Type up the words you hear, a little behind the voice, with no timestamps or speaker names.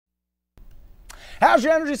How's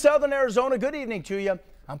your energy, Southern Arizona? Good evening to you.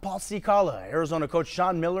 I'm Paul Cicala. Arizona coach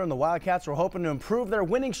Sean Miller and the Wildcats are hoping to improve their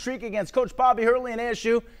winning streak against Coach Bobby Hurley and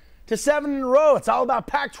ASU to 7 in a row. It's all about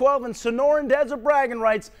Pac-12 and Sonoran Desert bragging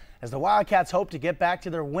rights as the Wildcats hope to get back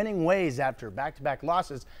to their winning ways after back-to-back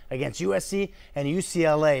losses against USC and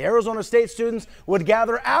UCLA. Arizona State students would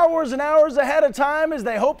gather hours and hours ahead of time as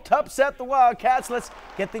they hope to upset the Wildcats. Let's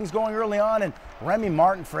get things going early on, and Remy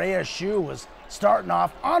Martin for ASU was starting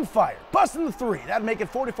off on fire, busting the three. That'd make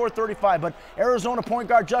it 44-35, but Arizona point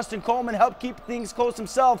guard Justin Coleman helped keep things close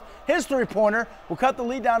himself. His three-pointer will cut the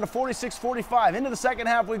lead down to 46-45. Into the second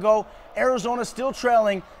half we go. Arizona still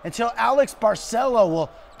trailing until Alex Barcelo will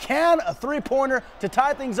can a three-pointer to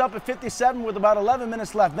tie things up at 57 with about 11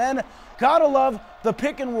 minutes left. Then, gotta love the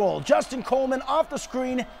pick and roll. Justin Coleman off the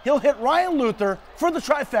screen. He'll hit Ryan Luther for the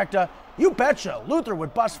trifecta. You betcha. Luther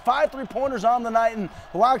would bust 5 three-pointers on the night, and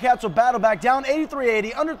the Wildcats will battle back down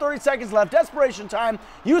 83-80. Under 30 seconds left. Desperation time.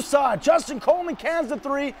 You saw it. Justin Coleman cans the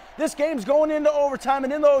three. This game's going into overtime,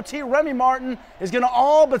 and in the OT, Remy Martin is going to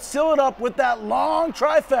all but seal it up with that long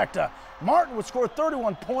trifecta. Martin would score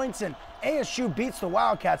 31 points, and ASU beats the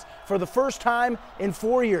Wildcats for the first time in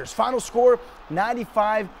 4 years. Final score,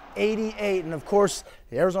 95-88. And, of course,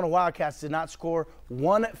 the Arizona Wildcats did not score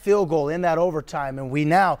one field goal in that overtime. And we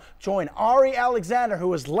now join Ari Alexander, who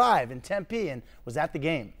was live in Tempe and was at the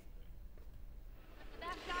game.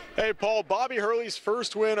 Hey, Paul, Bobby Hurley's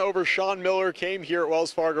first win over Sean Miller came here at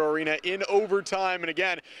Wells Fargo Arena in overtime. And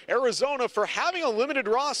again, Arizona, for having a limited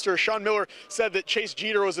roster, Sean Miller said that Chase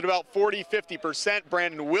Jeter was at about 40-50%.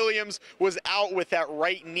 Brandon Williams was out with that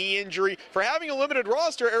right knee injury. For having a limited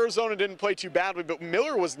roster, Arizona didn't play too badly, but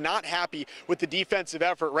Miller was not happy with the defensive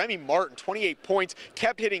effort. Remy Martin, 28 points,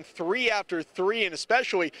 kept hitting 3 after 3, and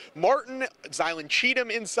especially Martin, Zylan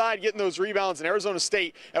Cheatham inside getting those rebounds, and Arizona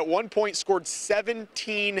State at one point scored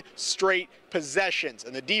 17 straight possessions,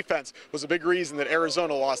 and the defense was a big reason that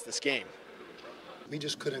Arizona lost this game. We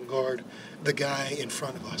just couldn't guard the guy in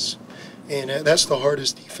front of us, and that's the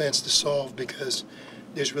hardest defense to solve because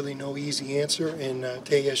there's really no easy answer. And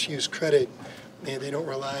to ASU's credit, they don't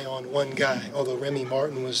rely on one guy, although Remy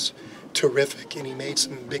Martin was terrific and he made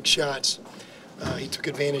some big shots. He took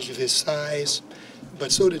advantage of his size,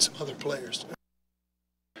 but so did some other players.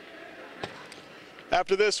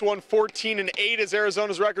 After this one, 14-8 is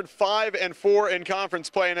Arizona's record, 5-4 in conference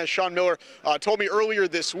play. And as Sean Miller told me earlier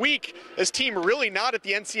this week, this team really not at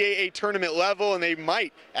the NCAA tournament level, and they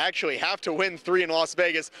might actually have to win 3 in Las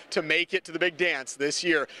Vegas to make it to the big dance this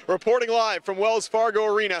year. Reporting live from Wells Fargo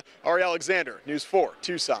Arena, Ari Alexander, News 4,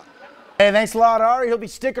 Tucson. Hey, thanks a lot, Ari. He'll be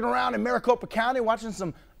sticking around in Maricopa County watching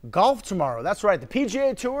some golf tomorrow. That's right. The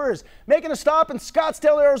PGA Tour is making a stop in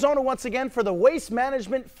Scottsdale, Arizona once again for the Waste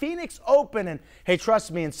Management Phoenix Open. And hey, trust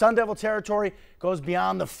me, in Sun Devil territory goes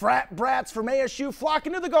beyond the frat brats from ASU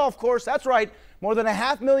flocking to the golf course. That's right. More than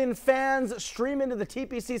 500,000 fans stream into the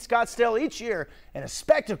TPC Scottsdale each year in a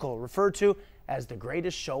spectacle referred to as the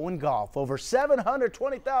greatest show in golf. Over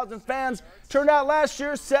 720,000 fans turned out last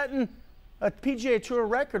year, setting a PGA Tour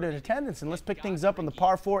record in attendance. And let's pick things up on the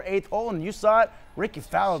par 4 8th hole, and you saw it. Ricky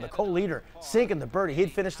Fowler, the co-leader, sinking the birdie.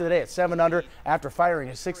 He'd finished the day at 7 under after firing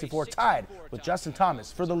his 64, tied with Justin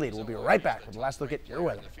Thomas for the lead. We'll be right back with the last look at your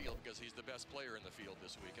weather.